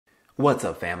What's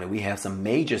up, family? We have some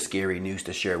major scary news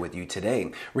to share with you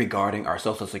today regarding our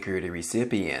Social Security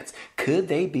recipients. Could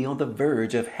they be on the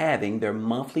verge of having their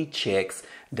monthly checks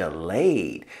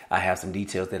delayed? I have some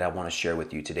details that I want to share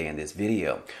with you today in this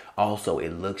video. Also, it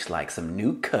looks like some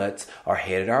new cuts are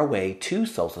headed our way to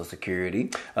Social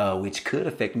Security, which could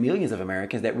affect millions of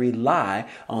Americans that rely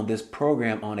on this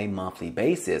program on a monthly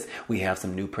basis. We have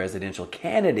some new presidential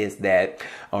candidates that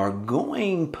are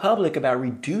going public about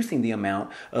reducing the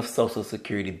amount of Social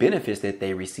Security benefits that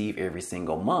they receive every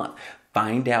single month.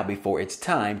 Find out before it's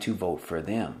time to vote for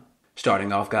them.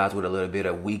 Starting off, guys, with a little bit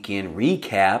of weekend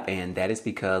recap, and that is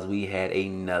because we had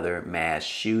another mass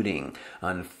shooting.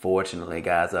 Unfortunately,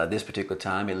 guys, this particular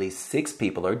time, at least 6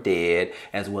 people are dead,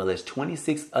 as well as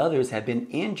 26 others have been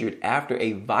injured after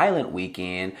a violent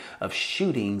weekend of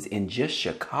shootings in just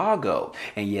Chicago.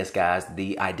 And yes, guys,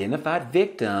 the identified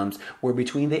victims were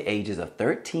between the ages of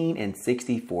 13 and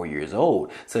 64 years old.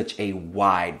 Such a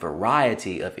wide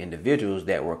variety of individuals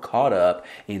that were caught up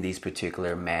in these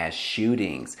particular mass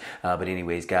shootings. But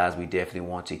anyways, guys, we definitely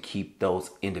want to keep those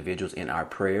individuals in our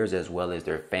prayers, as well as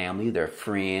their family, their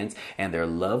friends, and their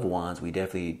loved ones. We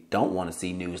definitely don't want to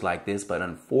see news like this, but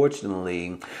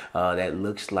unfortunately, that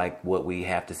looks like what we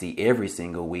have to see every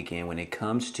single weekend when it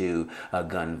comes to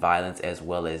gun violence, as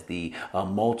well as the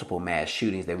multiple mass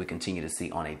shootings that we continue to see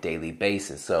on a daily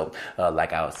basis. So,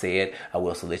 like I said, I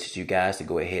will solicit you guys to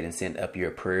go ahead and send up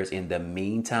your prayers in the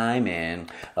meantime,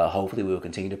 and hopefully we will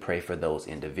continue to pray for those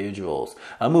individuals.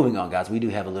 Moving on, guys, we do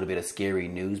have a little bit of scary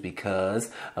news because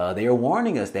they are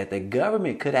warning us that the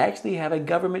government could actually have a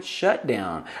government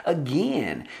shutdown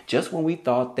again, just when we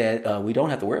thought that we don't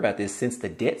have to worry about this since the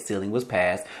debt ceiling was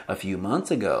passed a few months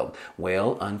ago.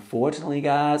 Well, unfortunately,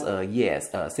 guys,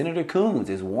 yes, Senator Coons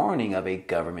is warning of a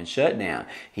government shutdown.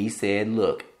 He said,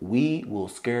 look, we will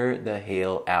scare the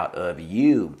hell out of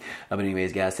you. But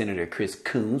anyways, guys, Senator Chris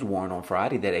Coons warned on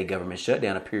Friday that a government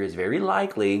shutdown appears very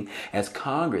likely as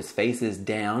Congress faces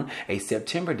down a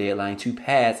September deadline to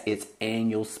pass its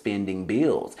annual spending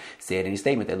bills. Said in a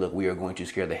statement that, look, we are going to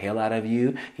scare the hell out of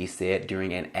you, he said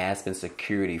during an Aspen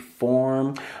Security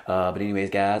Forum. But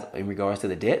anyways, guys, in regards to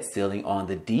the debt ceiling on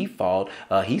the default,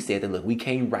 he said that, look, we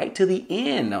came right to the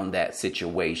end on that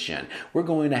situation. We're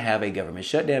going to have a government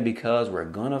shutdown because we're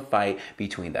going to fight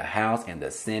between the House and the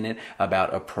Senate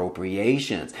about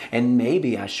appropriations. And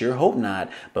maybe, I sure hope not,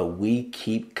 but we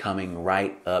keep coming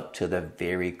right up to the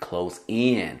very close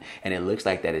end. And it looks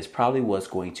like that is probably what's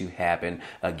going to happen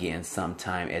again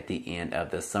sometime at the end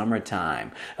of the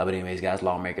summertime. But anyways, guys,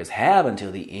 lawmakers have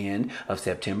until the end of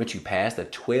September to pass the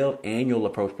 12 annual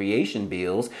appropriation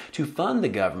bills to fund the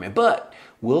government. But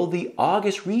will the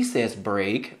August recess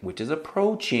break, which is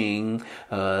approaching,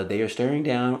 they are staring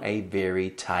down a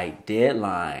very tight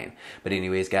deadline. But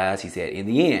anyways, guys, he said, in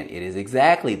the end, it is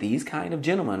exactly these kind of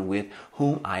gentlemen with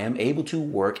whom I am able to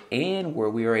work and where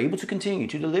we are able to continue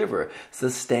to deliver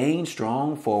sustained,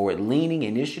 strong, forward-leaning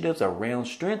initiatives around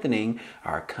strengthening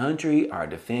our country, our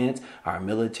defense, our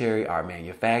military, our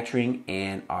manufacturing,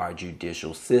 and our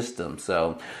judicial system.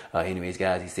 So anyways,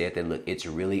 guys, he said that, look, it's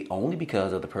really only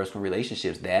because of the personal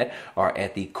relationships that are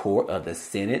at the core of the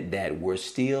Senate that we're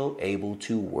still able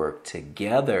to work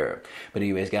together. But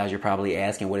anyways, guys, you're probably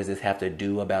asking, what does this have to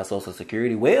do about Social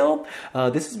Security? Well,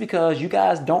 this is because you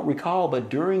guys don't recall, but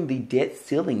during the debt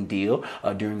ceiling deal,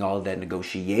 during all of that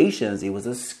negotiations, it was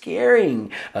a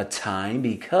scaring time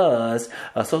because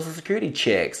Social Security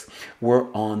checks were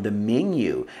on the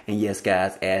menu. And yes,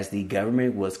 guys, as the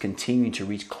government was continuing to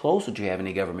reach closer to having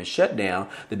a government shutdown,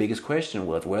 the biggest question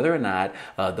was whether or not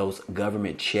those government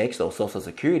checks, those Social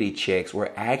Security checks,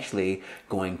 were actually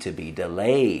going to be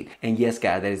delayed. And yes,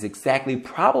 guys, that is exactly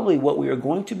probably what we are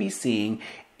going to be seeing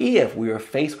if we are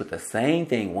faced with the same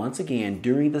thing once again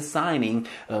during the signing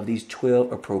of these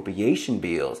 12 appropriation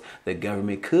bills. The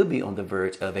government could be on the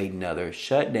verge of another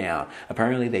shutdown.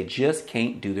 Apparently, they just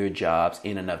can't do their jobs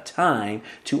in enough time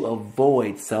to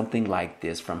avoid something like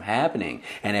this from happening.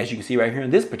 And as you can see right here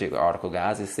in this particular article,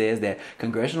 guys, it says that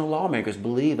congressional lawmakers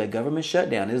believe a government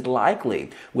shutdown is likely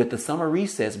with the summer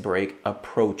recess break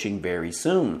approaching very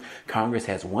soon. Congress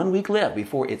has 1 week left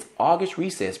before its August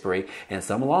recess break, and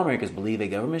some lawmakers believe a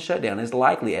government shutdown is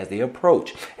likely as they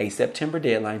approach a September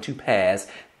deadline to pass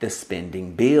the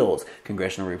spending bills.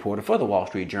 Congressional reporter for the Wall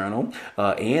Street Journal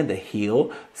and The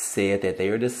Hill said that they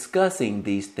are discussing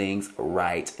these things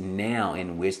right now,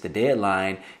 in which the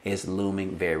deadline is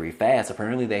looming very fast.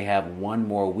 Apparently, they have one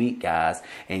more week, guys.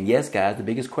 And yes, guys, the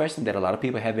biggest question that a lot of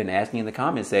people have been asking in the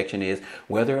comment section is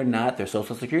whether or not their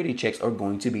Social Security checks are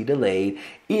going to be delayed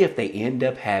if they end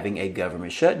up having a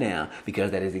government shutdown,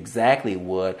 because that is exactly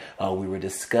what we were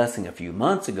discussing a few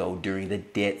months ago during the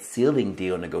debt ceiling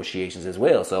deal negotiations as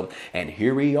well. So, and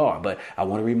here we are. But I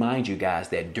want to remind you guys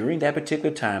that during that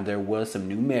particular time, there was some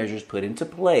new measures put into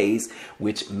place,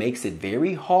 which makes it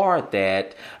very hard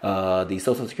that the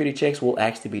Social Security checks will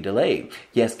actually be delayed.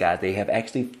 Yes, guys, they have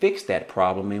actually fixed that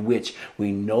problem, in which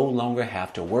we no longer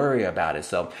have to worry about it.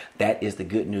 So that is the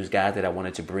good news, guys, that I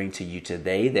wanted to bring to you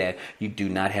today, that you do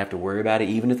not have to worry about it,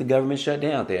 even if the government shut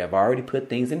down. They have already put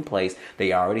things in place.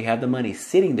 They already have the money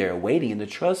sitting there waiting in the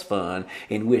trust fund,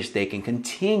 in which they can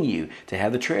continue to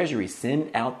have the Treasury send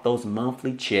out those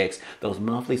monthly checks, those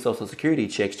monthly Social Security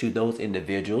checks to those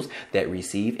individuals that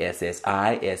receive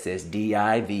SSI,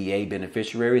 SSDI, VA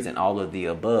beneficiaries, and all of the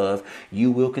above.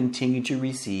 You will continue to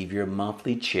receive your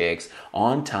monthly checks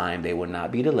on time. They will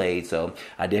not be delayed. So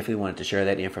I definitely wanted to share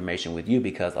that information with you,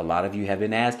 because a lot of you have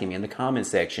been asking me in the comment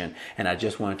section, and I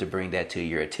just wanted to bring that to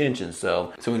your attention.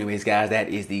 So anyways, guys, that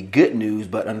is the good news.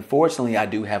 But unfortunately, I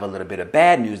do have a little bit of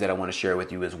bad news that I want to share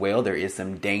with you as well. There is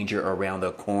some danger around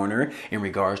the corner in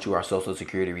regards to our Social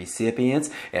Security recipients,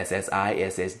 SSI,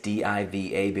 SSDI,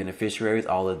 VA beneficiaries,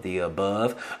 all of the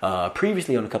above.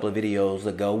 Previously, on a couple of videos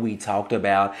ago, we talked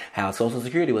about how Social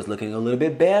Security was looking a little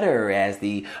bit better, as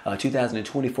the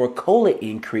 2024 COLA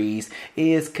increase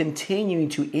is continuing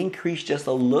to increase just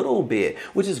a little bit,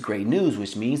 which is great news,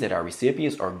 which means that our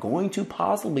recipients are going to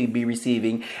possibly be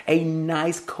receiving a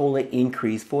nice COLA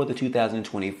increase for the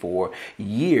 2024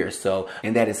 year. So,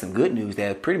 and that is some good news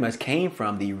that pretty much came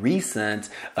from the recent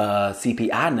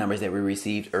CPI numbers that we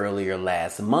received earlier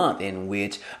last month, in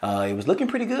which it was looking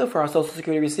pretty good for our Social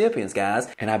Security recipients,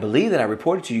 guys. And I believe that I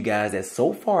reported to you guys that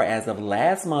so far as of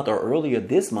last month or earlier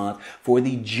this month, for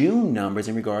the June numbers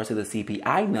in regards to the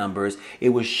CPI numbers, it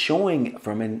was showing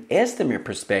from an estimate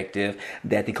perspective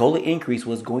that the COLA increase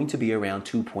was going to be around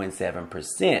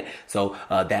 2.7%. So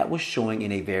that was showing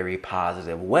in a very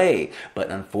positive way. But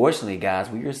unfortunately, guys,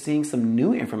 we are seeing some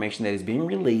new information that is being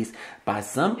released by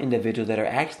some individuals that are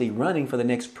actually running for the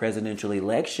next presidential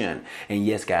election. And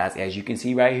yes, guys, as you can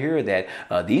see right here, that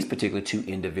these particular two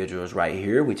individuals right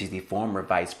here, which is the former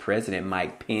Vice President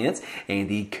Mike Pence and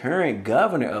the current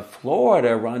governor of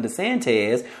Florida, Ron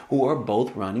DeSantis, who are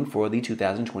both running for the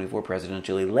 2024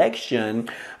 presidential election.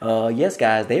 Yes,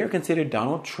 guys, they are considered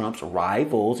Donald Trump's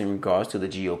rivals in regards to the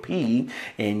GOP.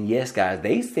 And yes, guys,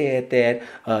 they said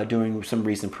that during some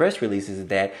recent press releases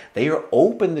that they are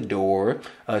open the door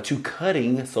to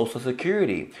cutting Social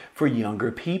Security for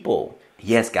younger people.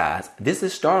 Yes, guys, this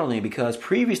is startling, because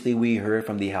previously we heard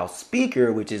from the House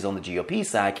Speaker, which is on the GOP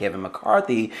side, Kevin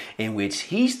McCarthy, in which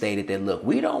he stated that, look,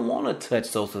 we don't want to touch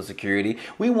Social Security.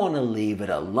 We want to leave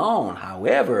it alone.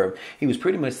 However, he was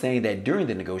pretty much saying that during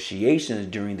the negotiations,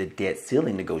 during the debt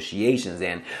ceiling negotiations,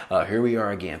 and here we are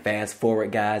again, fast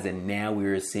forward, guys, and now we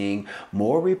are seeing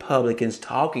more Republicans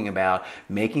talking about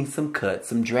making some cuts,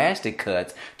 some drastic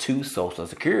cuts to Social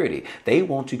Security. They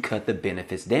want to cut the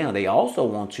benefits down. They also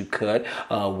want to cut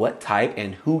what type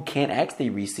and who can actually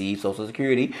receive Social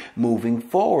Security moving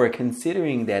forward,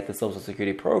 considering that the Social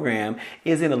Security program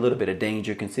is in a little bit of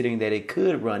danger, considering that it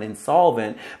could run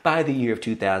insolvent by the year of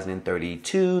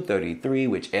 2032, 33,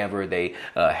 whichever they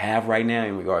have right now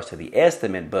in regards to the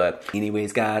estimate. But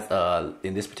anyways, guys,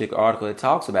 in this particular article, it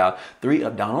talks about 3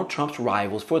 of Donald Trump's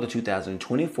rivals for the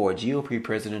 2024 GOP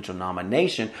presidential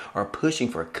nomination are pushing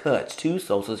for cuts to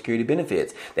Social Security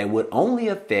benefits that would only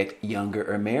affect younger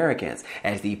Americans,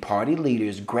 as the party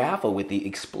leaders grapple with the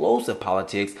explosive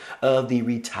politics of the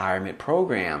retirement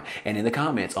program. And in the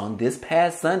comments on this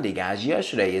past Sunday, guys,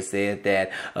 yesterday, it said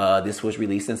that this was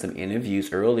released in some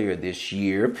interviews earlier this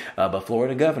year, but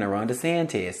Florida Governor Ron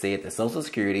DeSantis said that Social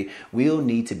Security will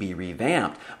need to be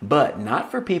revamped, but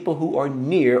not for people who are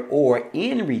near or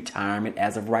in retirement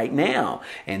as of right now.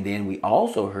 And then we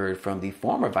also heard from the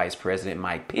former Vice President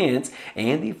Mike Pence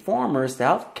and the former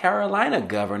South Carolina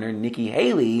Governor Nikki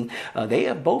Haley they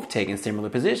have both taken similar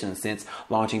positions since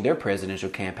launching their presidential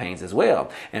campaigns as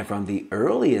well. And from the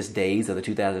earliest days of the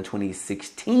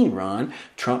 2016 run,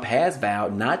 Trump has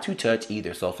vowed not to touch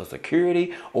either Social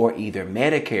Security or either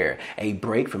Medicare, a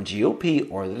break from GOP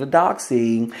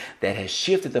orthodoxy that has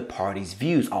shifted the party's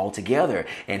views altogether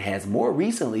and has more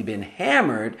recently been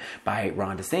hammered by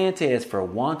Ron DeSantis for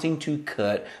wanting to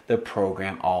cut the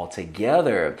program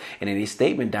altogether. And in a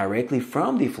statement directly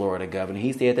from the Florida governor,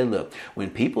 he said that, look, when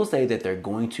people say that they're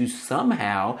going to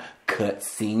somehow cut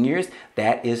seniors,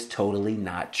 that is totally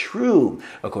not true,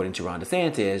 according to Ron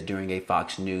DeSantis during a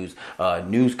Fox News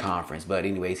news conference. But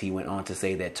anyways, he went on to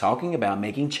say that talking about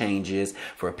making changes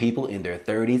for people in their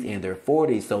 30s and their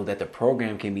 40s so that the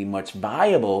program can be much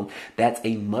viable, that's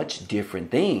a much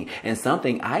different thing, and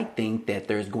something I think that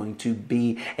there's going to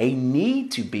be a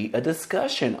need to be a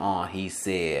discussion on, he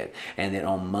said. And then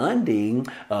on Monday,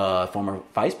 former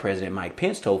Vice President Mike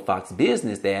Pence told Fox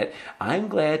Business that, I'm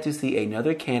glad to see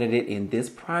another candidate in this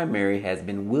primary has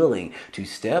been willing to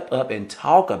step up and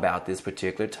talk about this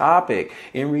particular topic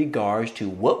in regards to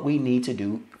what we need to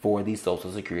do for the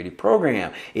Social Security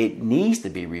program. It needs to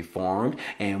be reformed,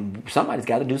 and somebody's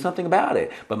got to do something about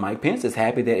it. But Mike Pence is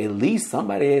happy that at least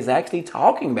somebody is actually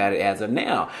talking about it as of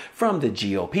now. From the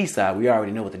GOP side, we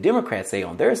already know what the Democrats say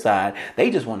on their side. They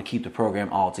just want to keep the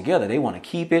program all together. They want to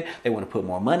keep it. They want to put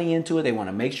more money into it. They want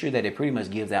to make sure that it pretty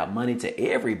much gives out money to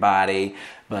everybody.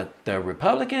 But the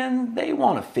Republicans, they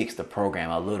want to fix the program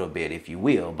a little bit, if you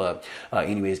will. But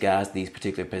anyways, guys, these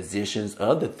particular positions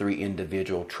of the three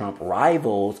individual Trump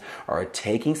rivals are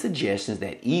taking suggestions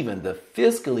that even the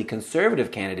fiscally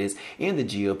conservative candidates in the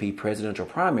GOP presidential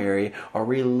primary are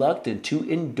reluctant to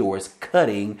endorse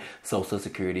cutting Social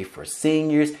Security for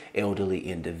seniors, elderly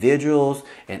individuals,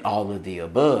 and all of the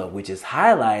above, which is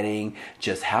highlighting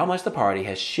just how much the party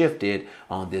has shifted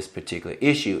on this particular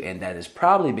issue. And that has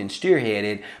probably been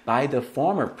spearheaded by the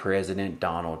former president,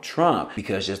 Donald Trump,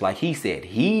 because just like he said,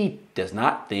 he does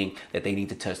not think that they need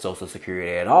to touch Social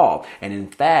Security at all. And in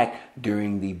fact,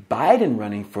 during the Biden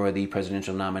running for the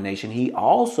presidential nomination, he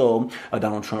also,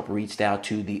 Donald Trump reached out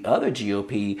to the other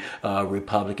GOP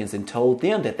Republicans and told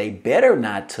them that they better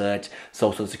not touch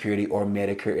Social Security or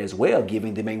Medicare as well,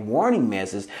 giving them a warning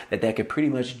message that could pretty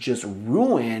much just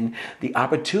ruin the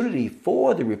opportunity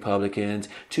for the Republicans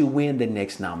to win the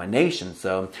next nomination.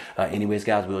 So anyways,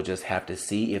 guys, we'll just have to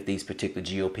see if these particular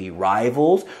GOP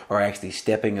rivals are actually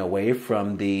stepping away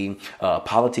from the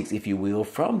politics, if you will,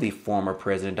 from the former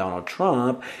President Donald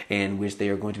Trump, in which they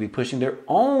are going to be pushing their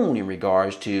own in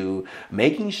regards to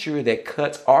making sure that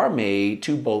cuts are made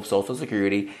to both Social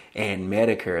Security and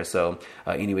Medicare. So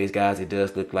anyways, guys, it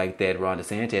does look like that Ron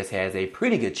DeSantis has a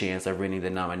pretty good chance of winning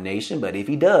the nomination. But if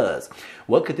he does,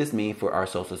 what could this mean for our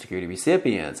Social Security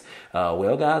recipients?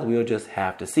 Well, guys, we'll just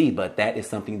have to see. But that is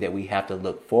something that we have to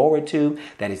look forward to.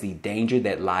 That is the danger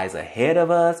that lies ahead of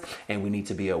us. And we need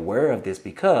to be aware of this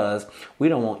because we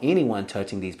don't want anyone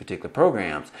touching these particular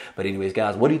programs. But anyways,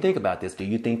 guys, what do you think about this? Do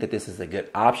you think that this is a good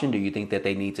option? Do you think that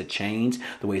they need to change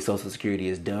the way Social Security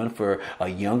is done for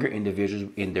younger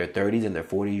individuals in their 30s and their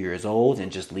 40 years old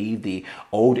and just leave the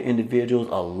older individuals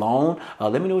alone?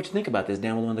 Let me know what you think about this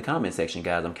down below in the comment section,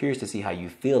 guys. I'm curious to see how you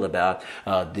feel about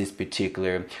this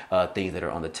particular things that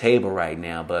are on the table right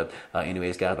now. But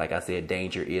anyways, guys, like I said,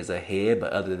 danger is ahead.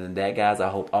 But other than that, guys, I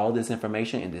hope all this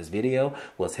information in this video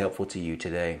was helpful to you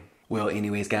today. Well,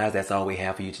 anyways, guys, that's all we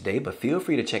have for you today, but feel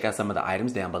free to check out some of the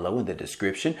items down below in the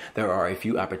description. There are a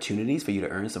few opportunities for you to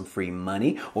earn some free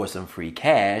money or some free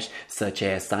cash, such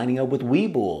as signing up with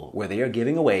Webull, where they are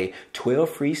giving away 12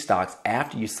 free stocks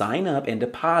after you sign up and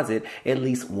deposit at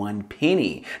least 1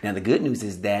 penny. Now, the good news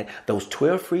is that those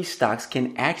 12 free stocks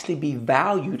can actually be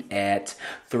valued at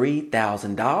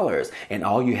 $3,000, and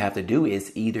all you have to do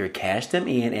is either cash them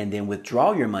in and then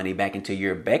withdraw your money back into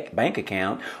your bank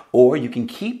account, or you can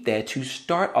keep that to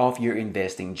start off your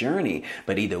investing journey.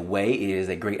 But either way, it is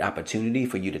a great opportunity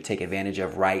for you to take advantage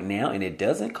of right now, and it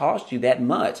doesn't cost you that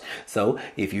much. So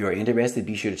if you are interested,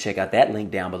 be sure to check out that link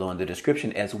down below in the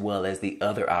description, as well as the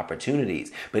other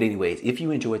opportunities. But anyways, if you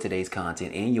enjoyed today's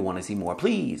content and you want to see more,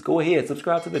 please go ahead,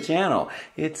 subscribe to the channel.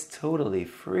 It's totally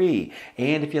free.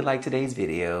 And if you like today's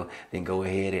video, then go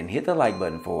ahead and hit the like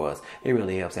button for us. It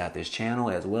really helps out this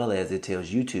channel, as well as it tells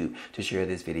YouTube to share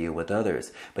this video with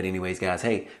others. But anyways, guys,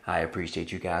 hey, I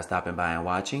appreciate you guys stopping by and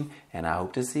watching, and I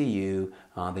hope to see you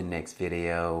on the next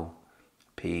video.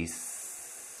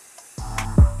 Peace.